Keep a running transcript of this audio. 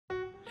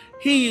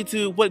Hey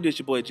YouTube, what it is,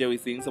 your boy Joey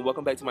Sings, and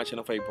welcome back to my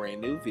channel for a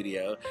brand new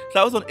video.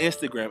 So I was on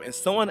Instagram and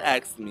someone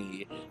asked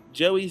me,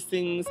 Joey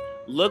Sings,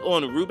 look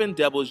on Ruben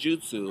Devil's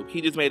YouTube.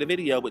 He just made a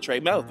video with Trey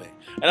Melvin.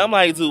 And I'm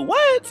like, dude,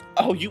 what?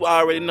 Oh, you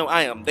already know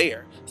I am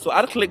there. So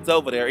I clicked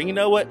over there and you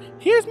know what?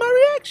 Here's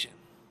my reaction.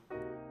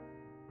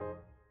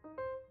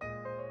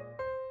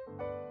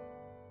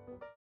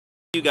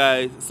 You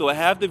guys, so I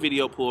have the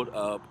video pulled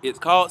up. It's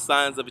called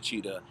Signs of a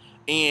Cheetah.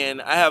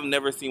 And I have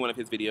never seen one of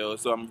his videos,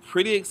 so I'm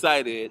pretty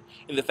excited.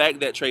 And the fact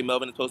that Trey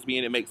Melvin is supposed to be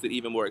in it makes it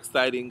even more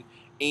exciting.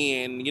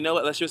 And you know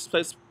what? Let's just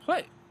play.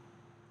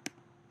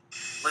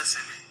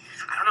 Listen,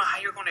 I don't know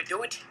how you're going to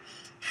do it,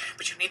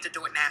 but you need to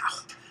do it now.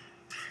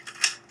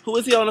 Who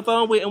is he on the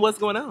phone with and what's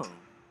going on?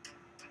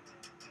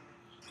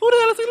 Who the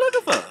hell is he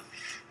looking for?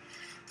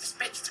 This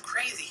bitch is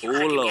crazy.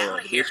 Oh,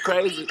 Lord. It's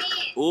crazy.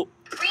 Oh.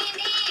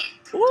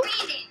 Ooh.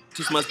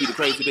 This must be the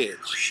crazy bitch.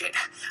 Oh, shit.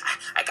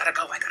 I gotta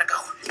go.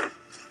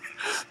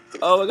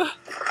 Oh, my God.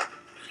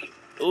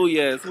 Oh,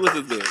 yes. Who is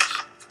this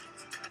bitch?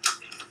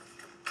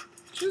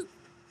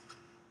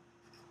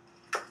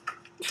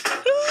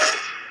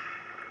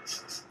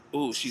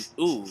 Ooh,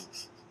 ooh.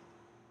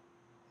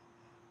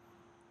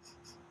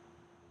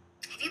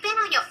 Have you been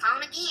on your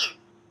phone again?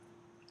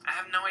 I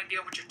have no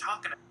idea what you're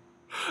talking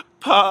about.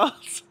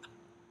 Pause.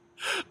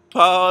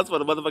 Pause for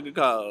the motherfucking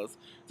cause.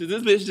 Did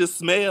this bitch just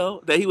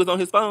smell that he was on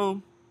his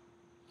phone?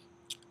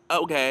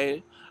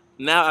 Okay.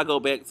 Now I go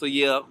back to,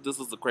 yeah, this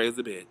was a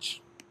crazy bitch.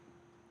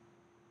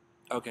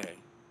 Okay.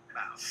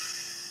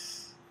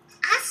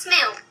 I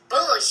smell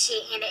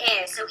bullshit in the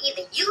air, so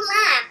either you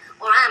lying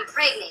or I'm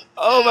pregnant.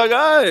 Oh my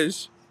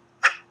gosh.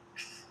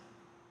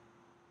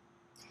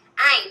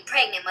 I ain't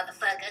pregnant,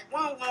 motherfucker.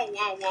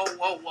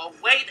 Whoa.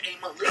 Wait a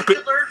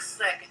molecular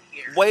second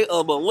here. Wait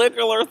a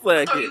molecular I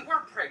thought second. you were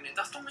pregnant.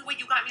 That's the only way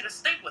you got me to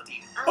stay with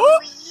you. Oh,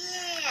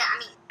 yeah. I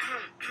mean,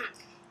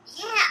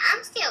 yeah,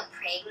 I'm still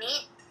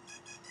pregnant.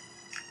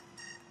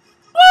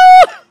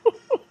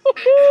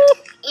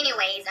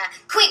 Anyways,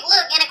 quick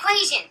look, an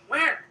equation.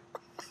 Where?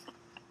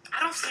 I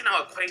don't see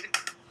no equation.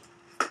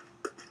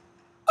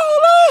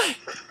 Oh, Lord.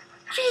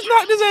 She just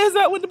knocked his ass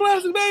out with the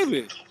plastic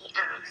baby. Okay,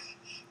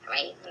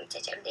 right, let me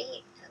touch your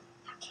dick.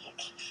 Okay.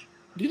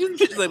 Did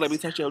this bitch say, let me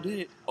touch your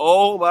dick?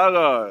 Oh, my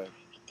God.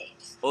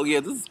 Oh, yeah,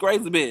 this is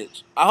crazy,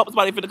 bitch. I hope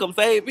somebody finna come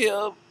save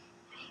him.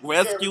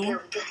 Rescue. Good. All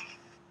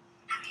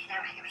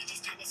right,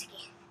 just try this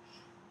again.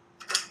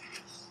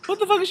 What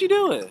the fuck is she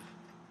doing?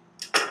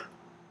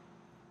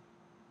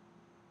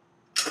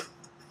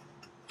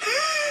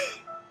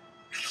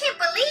 I can't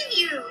believe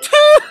you.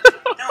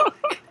 No,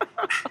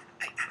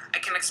 I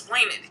can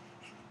explain it.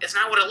 It's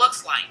not what it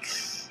looks like.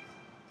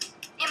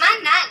 Am I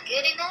not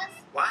good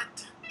enough?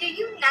 What? Do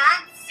you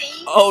not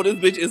see Oh, this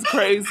bitch is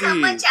crazy. how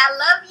much I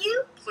love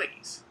you?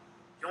 Please.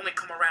 You only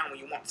come around when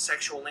you want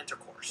sexual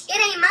intercourse. It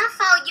ain't my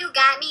fault you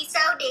got me so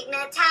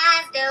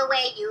dignitized the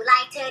way you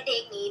like to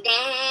dig me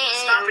down.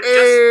 Stop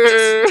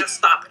it. Just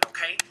stop it,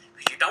 okay?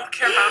 Because you don't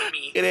care about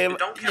me. It ain't. You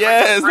don't care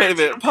Yes, about wait a your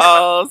minute.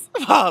 friends.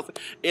 Pause.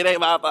 It ain't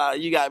my fault.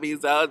 You got me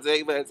so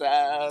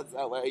dignitized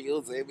the way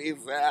you see me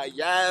sound.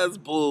 Yes,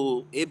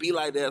 boo. It be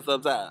like that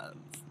sometimes.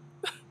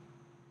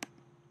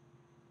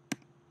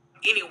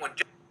 Anyone,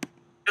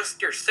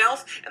 just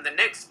yourself and the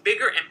next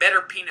bigger and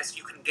better penis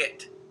you can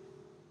get.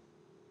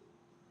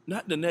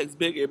 Not the next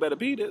bigger, better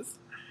penis.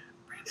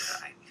 Brenda,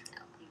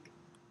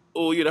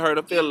 Oh, you'd have heard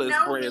her feelings, You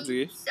know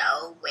Brandy. me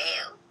so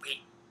well.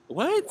 wait,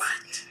 What?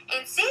 what?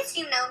 And since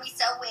you know me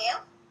so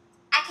well,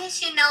 I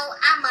guess you know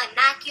I'ma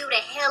knock you the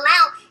hell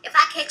out if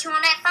I catch you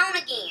on that phone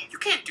again. You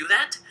can't do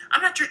that.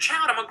 I'm not your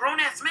child. I'm a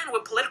grown-ass man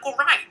with political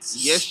rights.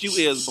 Yes, you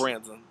is,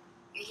 Brandon.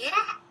 You hear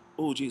that?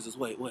 Oh, Jesus,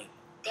 wait.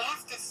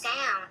 That's the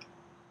sound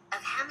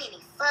of how many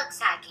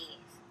fucks I give.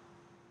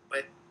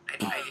 But I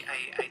don't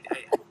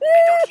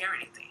hear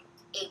anything.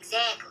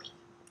 Exactly.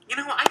 You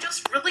know, I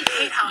just really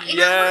hate how...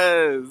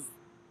 Yes.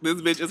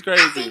 This bitch is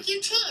crazy. I think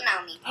you cheating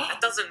on me. That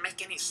doesn't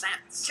make any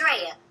sense.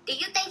 Drea, do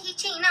you think he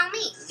cheating on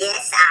me?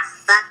 Yes, I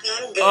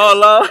fucking do. Oh,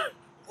 Lord.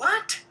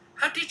 What?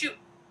 How did you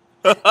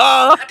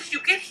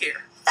get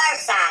here?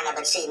 First sign of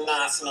a cheating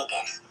ass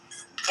nigga.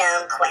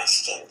 Dumb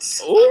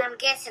questions. Ooh. And I'm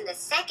guessing the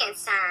second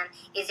sign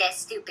is that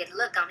stupid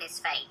look on his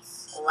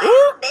face. Wow,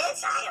 Ooh.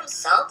 bitch, I am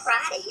so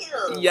proud of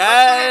you.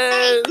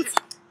 Yes.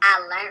 I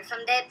learned from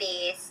the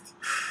best.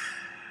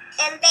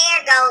 And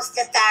there goes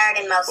the third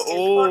and most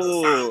important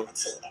sign of a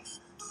cheater.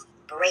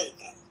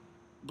 Breathing.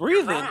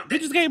 Breathing? Wrong.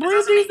 Bitches can't That breathe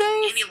doesn't these make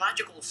days? any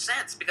logical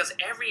sense because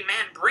every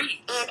man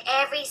breathes. And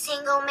every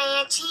single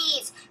man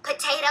cheats.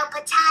 Potato,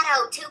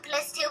 2 + 2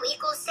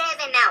 =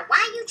 7. Now, why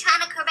are you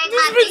trying to correct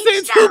my This bitch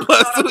bitch, said 2 though?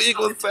 plus I 2 was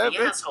equals talking to the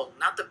 7. asshole,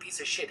 not the piece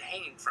of shit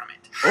hanging from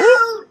it.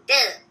 Hold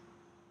up.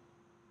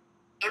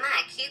 Am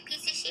I a cute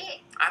piece of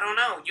shit? I don't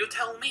know. You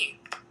tell me.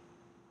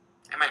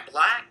 Am I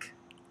black?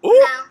 Ooh.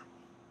 No.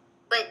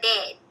 But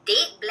that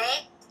dick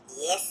black?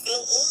 Yes,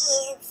 it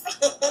is.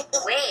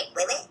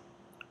 Wait.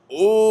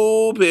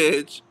 Ooh,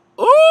 bitch.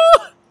 Ooh.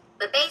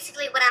 But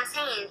basically what I'm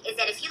saying is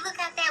that if you look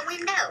out that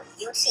window,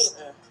 you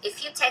cheating.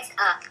 If you text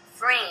a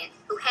friend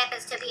who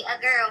happens to be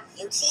a girl,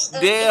 you cheating.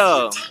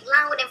 Damn. If you take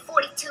longer than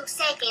 42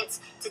 seconds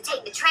to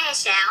take the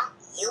trash out,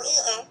 you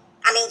eating.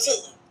 I mean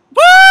cheating.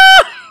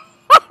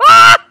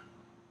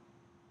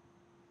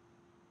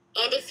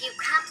 And if you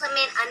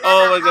compliment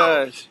another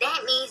hoe,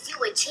 that means you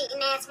a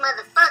cheating ass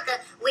motherfucker,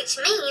 which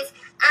means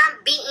I'm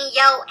beating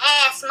your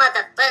ass,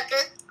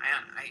 motherfucker.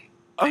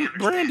 I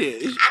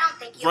Brandon. I don't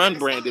think you Run, understand.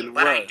 Brandon,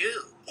 but run. I do.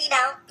 He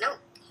don't. Nope,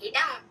 he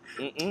don't.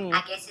 Mm-mm.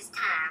 I guess it's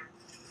time.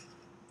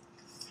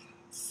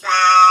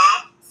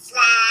 Slide,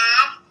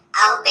 slide,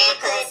 open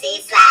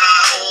pussy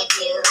slide. If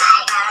you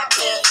like her,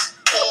 pick,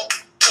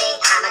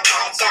 I'ma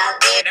cut your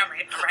dick.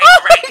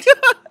 Right.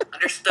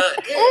 Understood.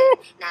 Good.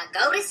 Now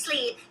go to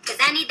sleep, because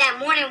I need that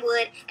morning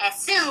wood as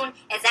soon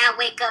as I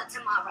wake up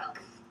tomorrow.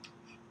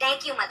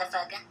 Thank you,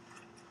 motherfucker.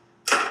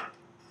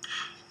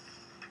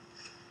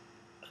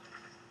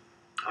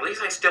 At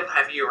least I still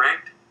have you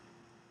ranked.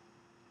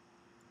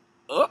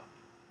 Oh.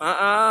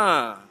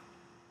 Damn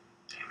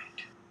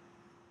it.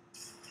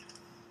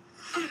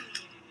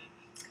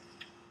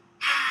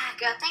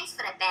 Girl, thanks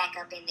for the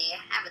backup in there.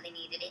 I really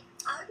needed it.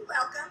 Oh, you're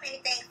welcome.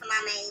 Anything for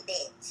my main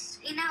bitch.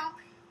 You know,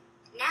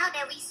 now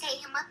that we set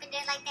him up in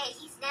there like that,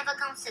 he's never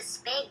gonna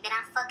suspect that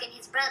I'm fucking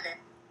his brother.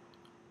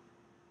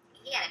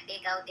 He got a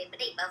big old dick, but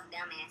they both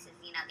dumbasses.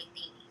 You know, they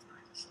think he's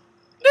funny shit.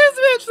 This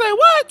bitch say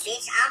what?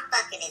 Bitch, I'm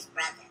fucking his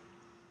brother.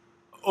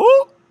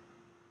 Oh.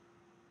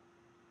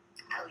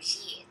 Oh,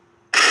 shit.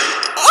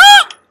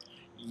 Oh!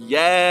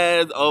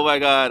 Yes. Oh my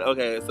god.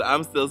 Okay, so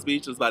I'm still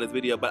speechless by this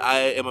video, but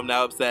I am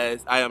now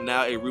obsessed. I am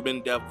now a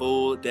Ruben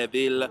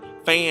Deville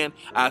fan.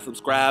 I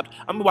subscribed.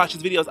 I'm gonna watch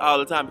his videos all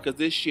the time because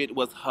this shit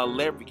was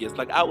hilarious.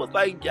 Like, I was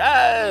like,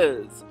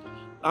 yes.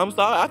 I'm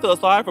sorry. I feel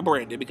sorry for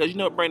Brandon because, you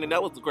know, Brandon,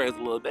 that was the crazy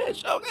little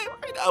bitch. Okay,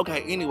 right.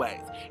 Okay,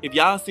 anyways. If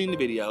y'all seen the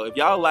video, if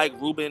y'all like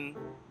Ruben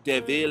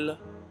Deville,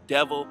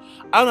 I don't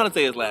know how to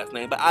say his last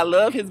name, but I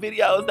love his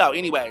videos though.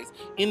 Anyways,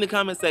 in the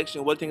comment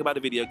section, what do you think about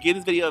the video? Give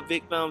this video a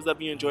big thumbs up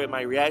if you enjoyed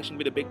my reaction.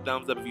 Give it a big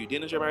thumbs up if you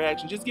didn't enjoy my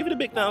reaction. Just give it a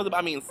big thumbs up.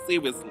 I mean,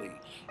 seriously.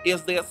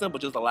 It's that simple.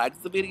 Just like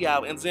the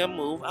video and then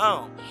move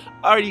on.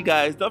 Alright, you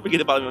guys, don't forget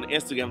to follow me on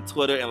Instagram,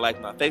 Twitter, and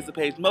like my Facebook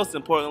page. Most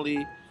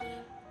importantly,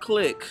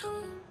 click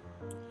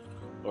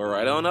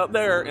right on up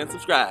there and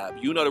subscribe.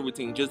 You know the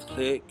routine. Just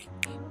click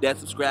that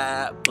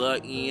subscribe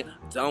button.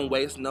 Don't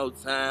waste no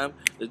time.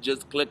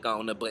 Just click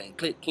on the button.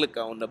 Click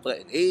on the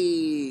button.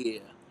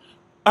 Hey.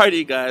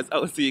 Alrighty, guys. I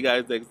will see you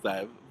guys next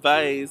time.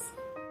 Bye.